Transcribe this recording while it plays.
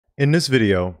In this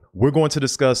video, we're going to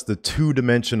discuss the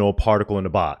two-dimensional particle in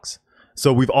the box.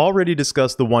 So we've already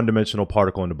discussed the one-dimensional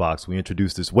particle in the box. We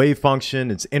introduced this wave function,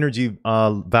 its energy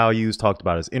values, talked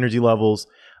about its energy levels.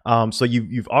 So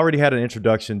you've already had an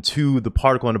introduction to the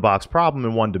particle in the box problem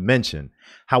in one dimension.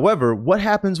 However, what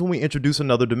happens when we introduce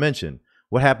another dimension?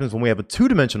 What happens when we have a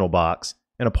two-dimensional box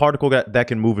and a particle that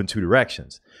can move in two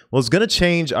directions? Well, it's going to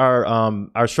change our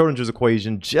Schrodinger's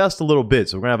equation just a little bit.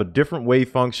 So we're going to have a different wave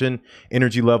function,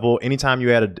 energy level. Anytime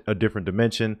you add a different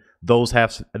dimension,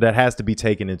 that has to be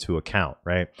taken into account,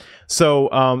 right? So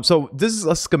so this is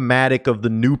a schematic of the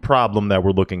new problem that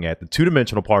we're looking at, the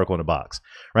two-dimensional particle in a box,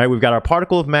 right? We've got our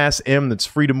particle of mass m that's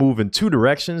free to move in two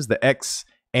directions, the x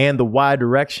and the y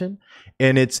direction,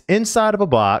 and it's inside of a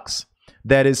box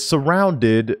that is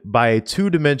surrounded by a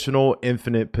two-dimensional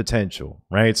infinite potential,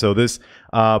 right? So this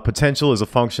potential is a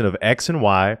function of x and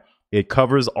y. It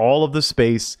covers all of the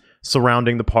space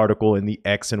surrounding the particle in the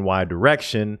x and y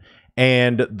direction.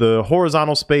 And the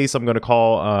horizontal space I'm going to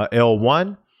call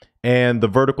L1, and the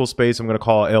vertical space I'm going to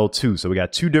call L2. So we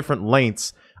got two different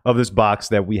lengths of this box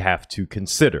that we have to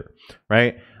consider,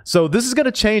 right? So this is going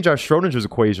to change our Schrodinger's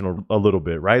equation a little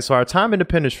bit, right? So our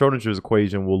time-independent Schrodinger's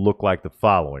equation will look like the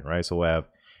following, right? So we'll have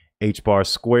h bar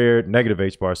squared, negative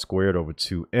h bar squared over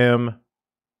 2m,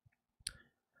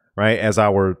 right, as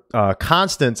our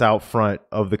constants out front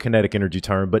of the kinetic energy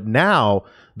term. But now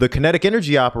the kinetic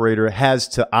energy operator has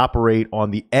to operate on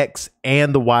the x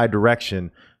and the y direction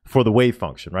for the wave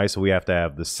function, right? So we have to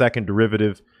have the second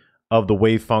derivative of the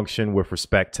wave function with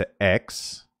respect to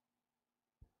x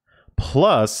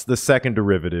plus the second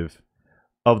derivative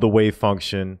of the wave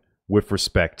function with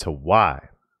respect to y.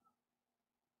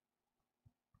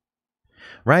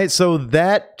 Right, so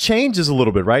that changes a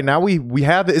little bit, right? Now we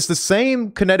have, it's the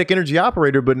same kinetic energy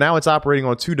operator, but now it's operating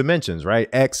on two dimensions, right?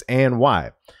 X and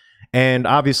y. And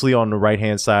obviously on the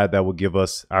right-hand side, that will give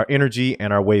us our energy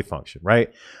and our wave function,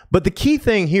 right? But the key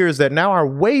thing here is that now our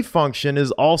wave function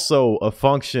is also a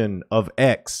function of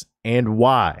x and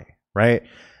y, right?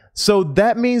 So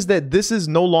that means that this is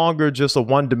no longer just a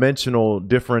one-dimensional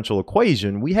differential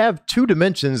equation. We have two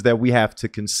dimensions that we have to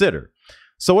consider.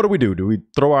 So what do? Do we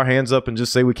throw our hands up and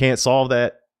just say we can't solve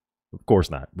that? Of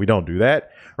course not. We don't do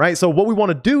that, right? So what we want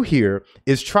to do here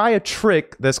is try a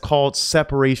trick that's called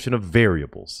separation of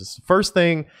variables. This first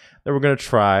thing that we're going to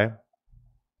try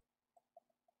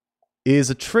is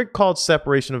a trick called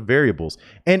separation of variables.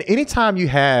 And anytime you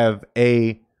have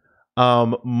a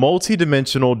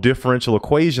multi-dimensional differential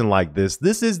equation like this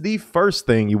is the first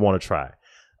thing you want to try.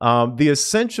 The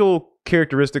essential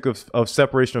characteristic of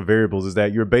separation of variables is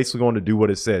that you're basically going to do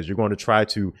what it says. You're going to try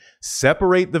to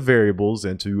separate the variables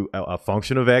into a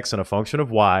function of x and a function of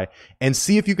y and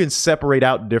see if you can separate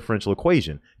out the differential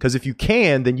equation. Because if you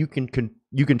can, then you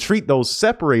can treat those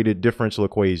separated differential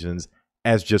equations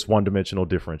as just one-dimensional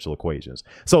differential equations.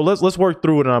 So let's work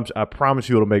through it, and I promise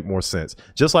you it'll make more sense.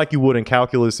 Just like you would in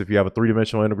calculus, if you have a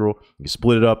three-dimensional integral, you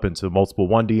split it up into multiple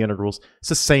 1D integrals. It's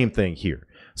the same thing here.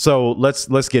 So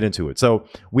let's get into it. So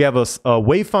we have a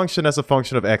wave function that's a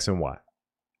function of x and y.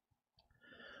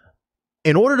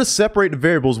 In order to separate the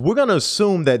variables, we're going to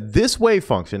assume that this wave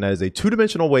function, that is a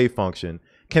two-dimensional wave function,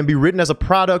 can be written as a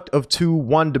product of two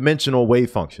one-dimensional wave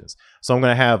functions. So I'm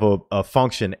going to have a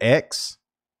function x,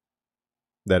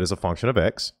 that is a function of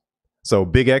x, so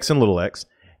big X and little x,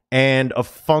 and a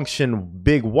function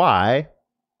big Y,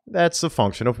 that's a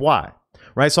function of y,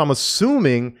 right? So I'm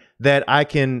assuming that I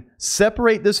can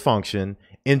separate this function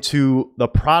into the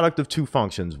product of two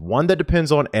functions, one that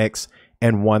depends on x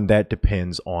and one that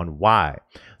depends on y.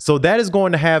 So that is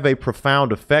going to have a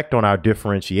profound effect on our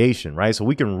differentiation, right? So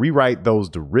we can rewrite those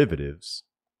derivatives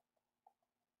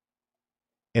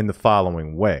in the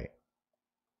following way.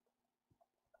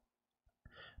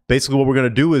 Basically, what we're going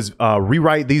to do is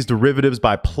rewrite these derivatives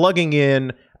by plugging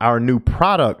in our new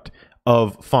product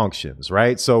of functions,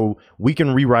 right? So we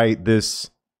can rewrite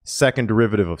this second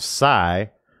derivative of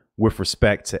psi with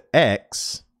respect to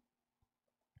x,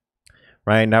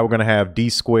 right? Now we're going to have d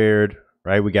squared,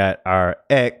 right? We got our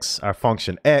x, our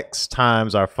function x,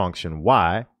 times our function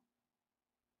y,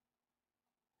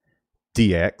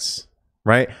 dx.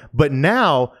 Right? But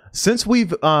now, since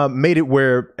we've made it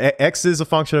where x is a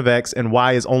function of x and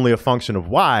y is only a function of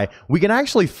y, we can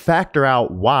actually factor out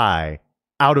y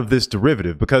out of this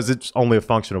derivative because it's only a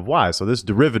function of y. So this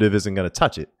derivative isn't going to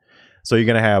touch it. So you're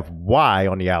going to have y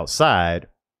on the outside,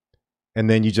 and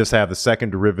then you just have the second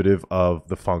derivative of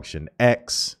the function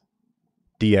x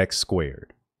dx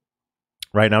squared.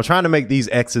 Right? Now I'm trying to make these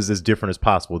x's as different as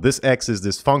possible. This x is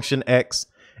this function x,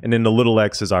 and then the little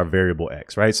x is our variable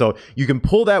x, right? So you can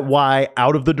pull that y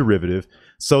out of the derivative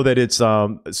so that it's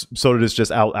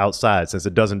just outside, since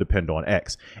it doesn't depend on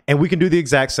x. And we can do the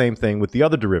exact same thing with the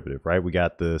other derivative, right? We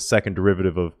got the second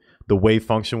derivative of the wave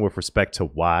function with respect to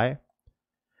y,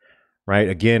 right?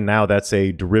 Again, now that's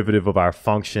a derivative of our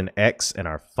function x and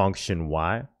our function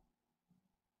y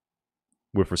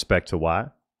with respect to y.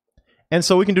 And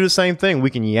so we can do the same thing. We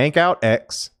can yank out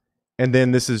x, and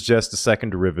then this is just the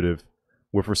second derivative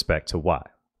with respect to y.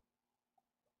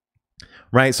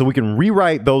 Right? So we can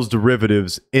rewrite those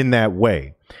derivatives in that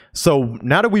way. So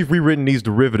now that we've rewritten these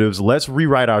derivatives, let's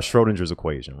rewrite our Schrodinger's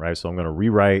equation, right? So I'm going to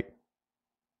rewrite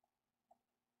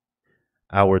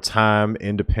our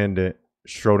time-independent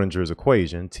Schrodinger's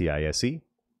equation, TISE.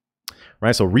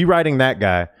 Right? So rewriting that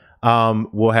guy,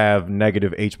 we'll have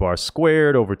negative h bar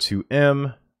squared over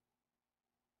 2m.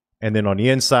 And then on the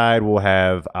inside, we'll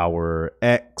have our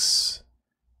x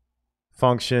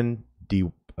function,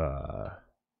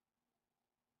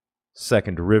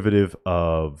 second derivative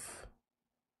of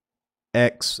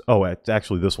x. Oh,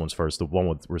 actually, this one's first. The one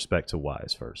with respect to y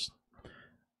is first.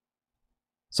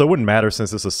 So it wouldn't matter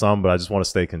since it's a sum, but I just want to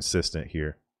stay consistent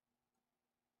here.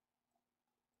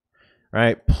 All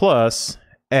right, plus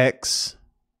x,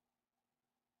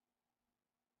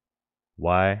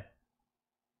 y,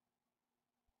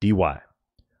 dy.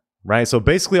 Right, so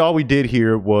basically all we did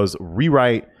here was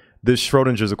rewrite this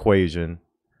Schrodinger's equation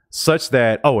such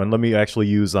that, oh, and let me actually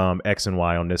use x and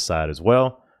y on this side as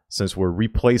well, since we're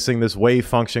replacing this wave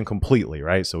function completely,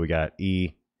 right? So we got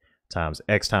e times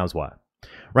x times y,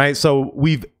 right? So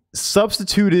we've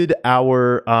substituted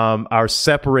our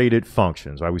separated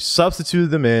functions, right? We substituted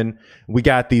them in, we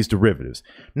got these derivatives.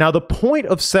 Now the point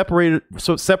of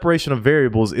separation of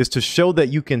variables is to show that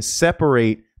you can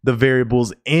separate the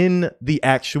variables in the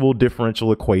actual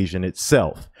differential equation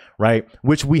itself, right?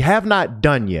 Which we have not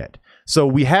done yet. So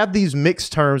we have these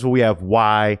mixed terms where we have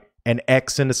y and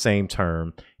x in the same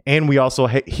term, and we also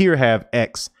here have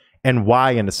x and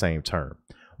y in the same term.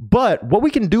 But what we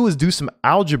can do is do some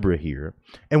algebra here,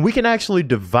 and we can actually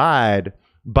divide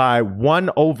by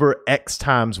 1 over x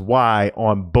times y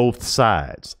on both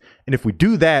sides. And if we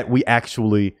do that, we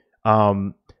actually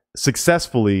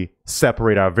successfully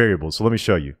separate our variables. So let me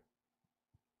show you.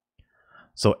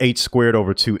 So h squared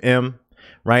over 2m,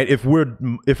 right? If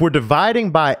we're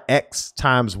dividing by x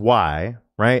times y,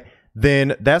 right,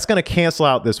 then that's going to cancel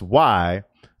out this y.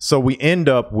 So we end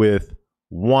up with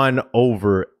 1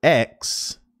 over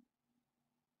x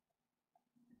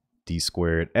d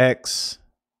squared x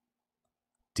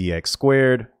dx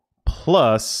squared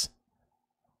plus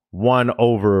 1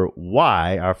 over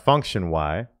y, our function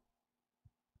y,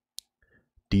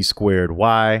 d squared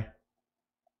y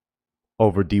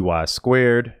over dy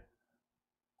squared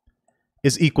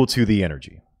is equal to the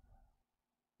energy,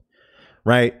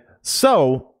 right?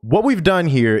 So what we've done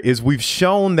here is we've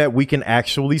shown that we can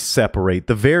actually separate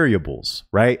the variables,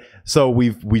 right? So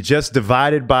we just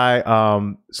divided by,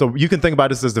 so you can think about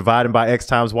this as dividing by x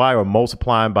times y or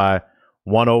multiplying by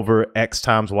 1 over x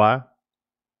times y,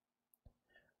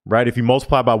 right? If you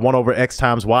multiply by 1 over x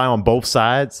times y on both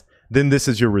sides, then this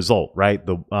is your result, right?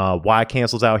 The y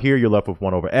cancels out here, you're left with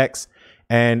 1 over x.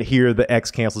 And here the x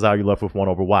cancels out, you're left with 1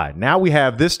 over y. Now we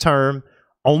have this term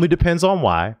only depends on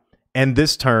y, and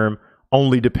this term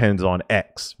only depends on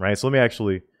x, right? So let me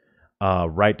actually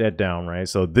write that down, right?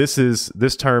 So this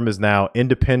term is now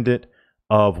independent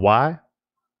of y.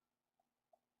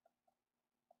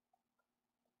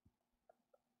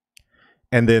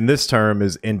 And then this term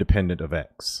is independent of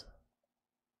x.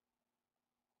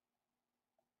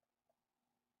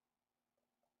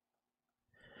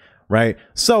 Right?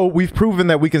 So we've proven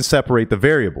that we can separate the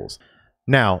variables.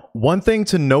 Now, one thing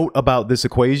to note about this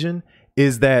equation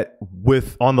is that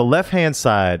on the left-hand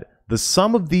side, the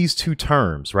sum of these two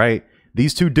terms, right?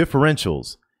 These two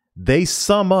differentials, they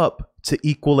sum up to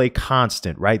equal a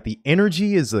constant, right? The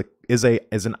energy is an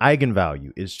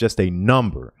eigenvalue. It's just a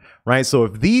number, right? So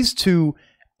if these two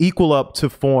equal up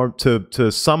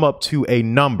to sum up to a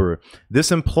number,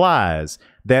 this implies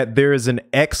that there is an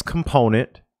x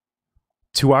component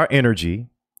to our energy,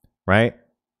 right,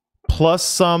 plus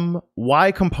some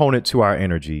y component to our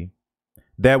energy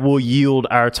that will yield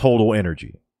our total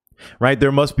energy, right?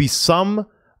 There must be some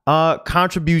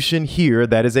contribution here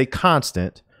that is a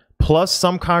constant, plus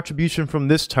some contribution from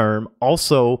this term,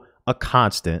 also a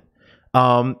constant,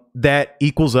 that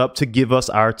equals up to give us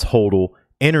our total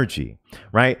energy,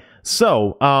 right?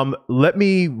 So let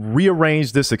me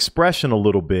rearrange this expression a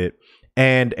little bit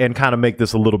and kind of make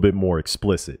this a little bit more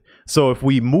explicit. So if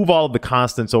we move all of the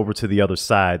constants over to the other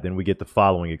side, then we get the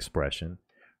following expression.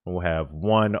 We'll have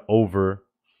 1 over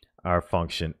our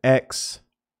function x,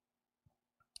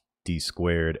 d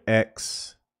squared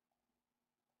x,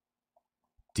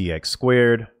 dx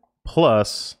squared,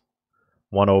 plus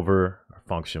 1 over our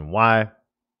function y,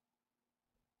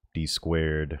 d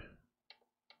squared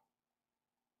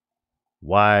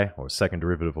y, or second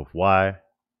derivative of y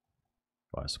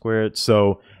squared.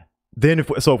 So then if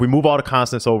we move all the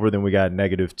constants over, then we got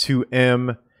negative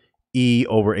 2m e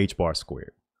over h bar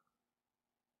squared.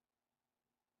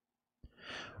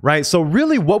 Right, so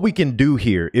really what we can do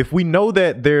here, if we know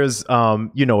that there's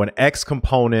you know, an x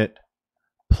component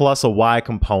plus a y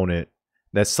component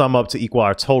that sum up to equal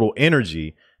our total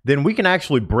energy, then we can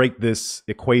actually break this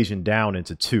equation down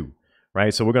into two,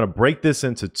 right? So we're going to break this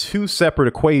into two separate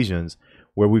equations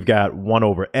where we've got 1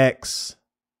 over x,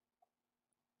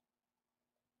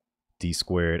 d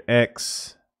squared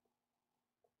x,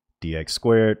 dx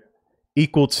squared,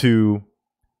 equal to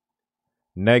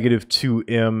negative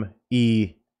 2m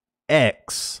e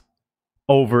x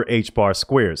over h bar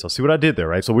squared. So see what I did there,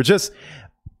 right? So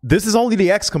this is only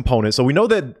the x component. So we know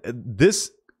that this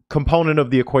component of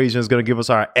the equation is going to give us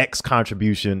our x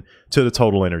contribution to the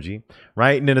total energy,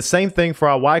 right? And then the same thing for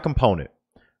our y component,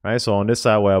 right? So on this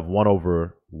side, we'll have 1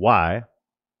 over y,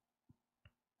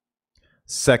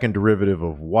 second derivative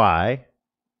of y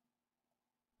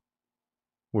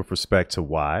with respect to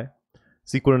y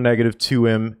is equal to negative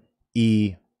 2m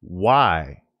e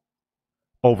y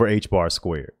over h bar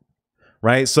squared,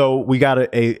 right? So we got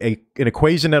an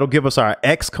equation that'll give us our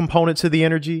x component to the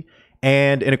energy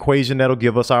and an equation that'll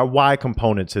give us our y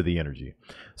component to the energy.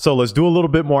 So let's do a little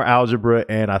bit more algebra,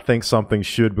 and I think something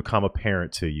should become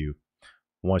apparent to you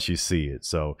once you see it.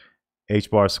 So h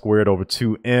bar squared over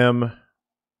 2m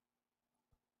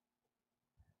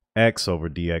x over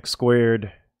dx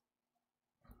squared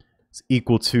is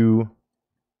equal to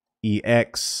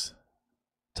ex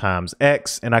times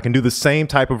x, and I can do the same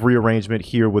type of rearrangement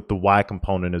here with the y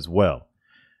component as well,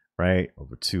 right?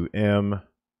 Over 2m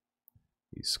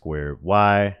e squared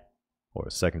y, or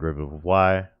second derivative of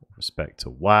y with respect to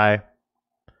y,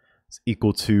 is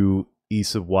equal to e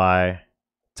sub y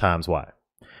times y,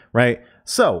 right?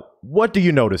 So what do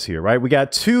you notice here, right? We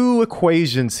got two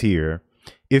equations here.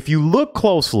 If you look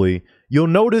closely, you'll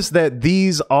notice that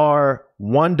these are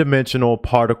one-dimensional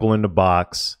particle in the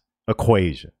box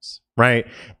equations, right?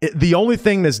 The only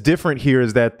thing that's different here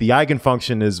is that the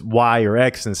eigenfunction is y or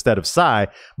x instead of psi,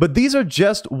 but these are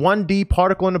just 1D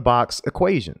particle in the box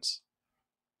equations,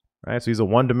 right? So these are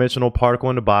one-dimensional particle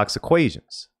in the box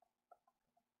equations.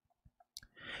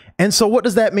 And so what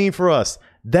does that mean for us?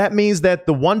 That means that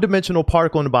the one-dimensional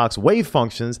particle in the box wave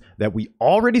functions that we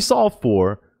already solved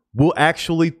for will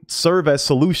actually serve as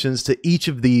solutions to each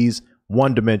of these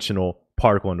one-dimensional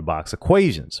particle in the box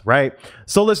equations, right?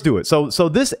 So let's do it. So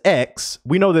this x,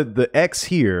 we know that the x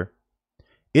here,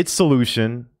 its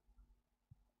solution,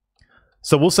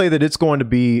 so we'll say that it's going to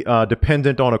be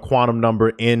dependent on a quantum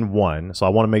number n1. So I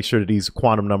want to make sure that these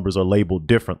quantum numbers are labeled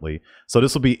differently. So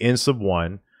this will be n sub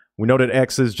 1. We know that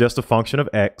x is just a function of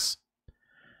x.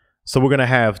 So we're going to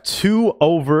have 2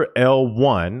 over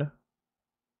L1,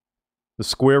 the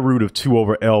square root of 2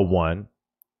 over L1,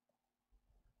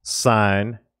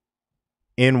 sine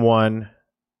n1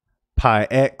 pi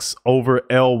x over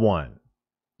L1,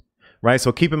 right?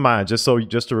 So keep in mind, just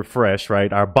to refresh,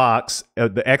 right? Our box,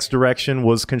 the x direction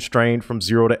was constrained from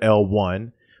 0 to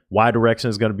L1. Y direction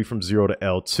is going to be from 0 to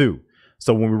L2.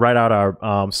 So when we write out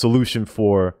our solution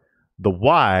for the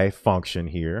y function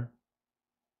here,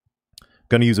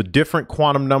 going to use a different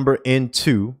quantum number n2.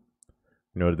 You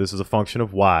know that this is a function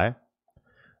of y.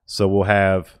 So we'll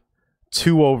have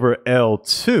 2 over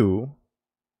L2,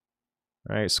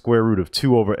 right? Square root of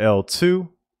 2 over L2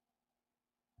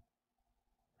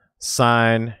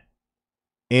 sine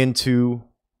n2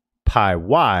 pi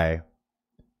y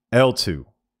L2.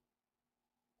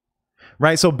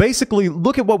 Right, so basically,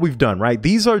 look at what we've done, right?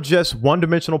 These are just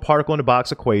one-dimensional particle in the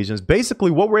box equations.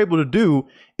 Basically, what we're able to do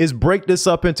is break this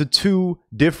up into two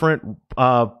different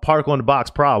particle in the box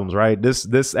problems, right?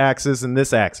 This axis and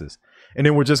this axis. And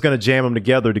then we're just going to jam them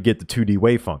together to get the 2D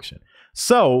wave function.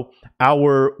 So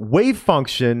our wave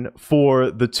function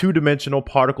for the two-dimensional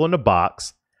particle in the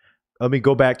box, let me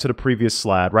go back to the previous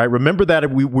slide, right? Remember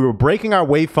that we were breaking our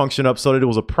wave function up so that it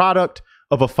was a product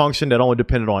of a function that only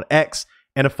depended on x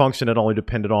and a function that only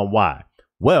depended on y.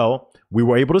 Well, we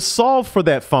were able to solve for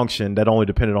that function that only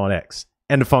depended on x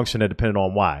and the function that depended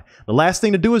on y. The last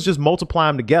thing to do is just multiply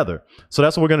them together. So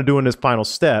that's what we're going to do in this final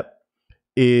step,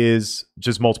 is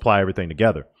just multiply everything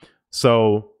together.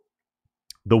 So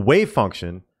the wave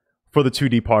function for the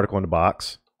 2D particle in the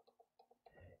box,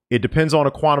 it depends on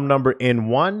a quantum number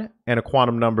n1 and a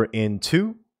quantum number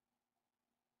n2.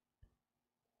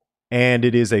 and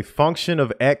it is a function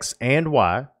of x and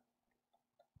y.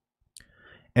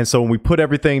 And so when we put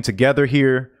everything together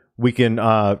here, we can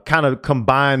kind of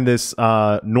combine this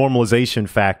normalization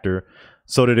factor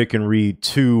so that it can read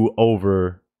 2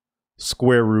 over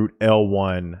square root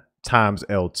L1 times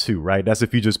L2, right? That's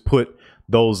if you just put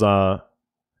those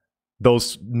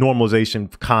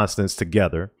normalization constants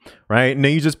together, right? And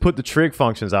then you just put the trig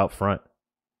functions out front.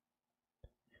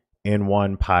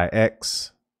 N1 pi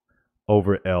x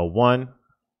over L1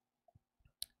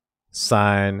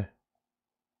 sine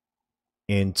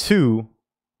N2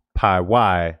 pi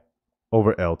y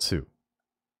over L2,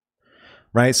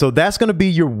 right? So that's going to be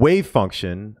your wave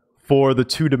function for the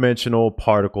two-dimensional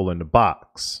particle in the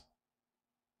box.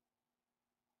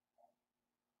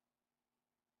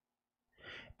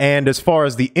 And as far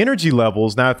as the energy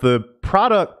levels, now if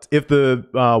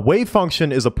the wave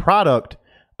function is a product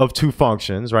of two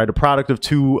functions, right, a product of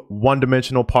two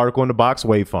one-dimensional particle in the box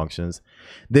wave functions,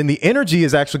 then the energy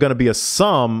is actually going to be a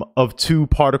sum of two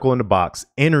particle in the box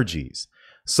energies.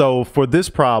 So for this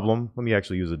problem, let me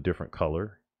actually use a different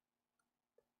color.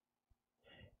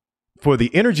 For the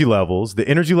energy levels,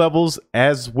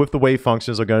 as with the wave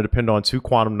functions, are going to depend on two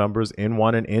quantum numbers,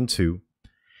 n1 and n2.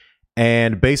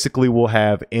 And basically we'll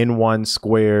have n1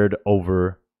 squared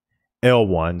over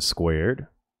L1 squared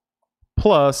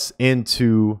plus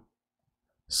n2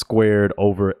 squared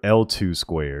over L2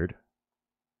 squared,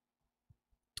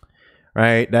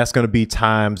 right? That's going to be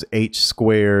times h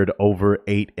squared over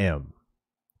 8m,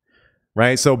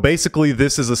 right? So basically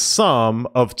this is a sum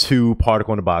of two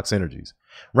particle in the box energies,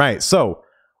 right? So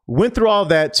went through all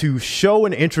that to show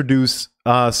and introduce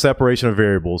separation of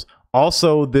variables.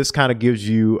 Also, this kind of gives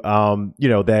you,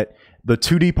 that the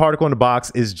 2D particle in the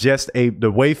box is just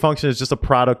the wave function is just a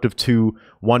product of two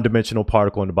one-dimensional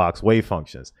particle in the box wave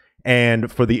functions.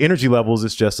 And for the energy levels,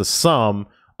 it's just a sum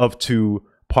of two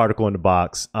particle in the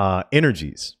box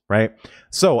energies, right?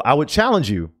 So I would challenge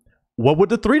you, what would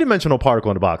the three-dimensional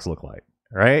particle in the box look like,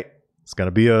 right? It's going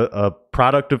to be a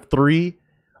product of three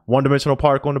one-dimensional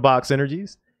particle in the box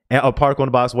energies, and a particle in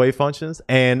the box wave functions,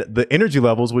 and the energy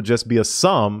levels would just be a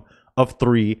sum of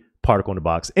three particle in the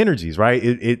box energies, right?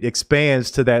 It expands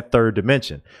to that third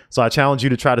dimension. So I challenge you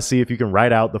to try to see if you can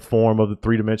write out the form of the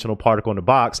three-dimensional particle in the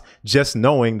box, just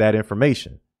knowing that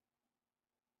information.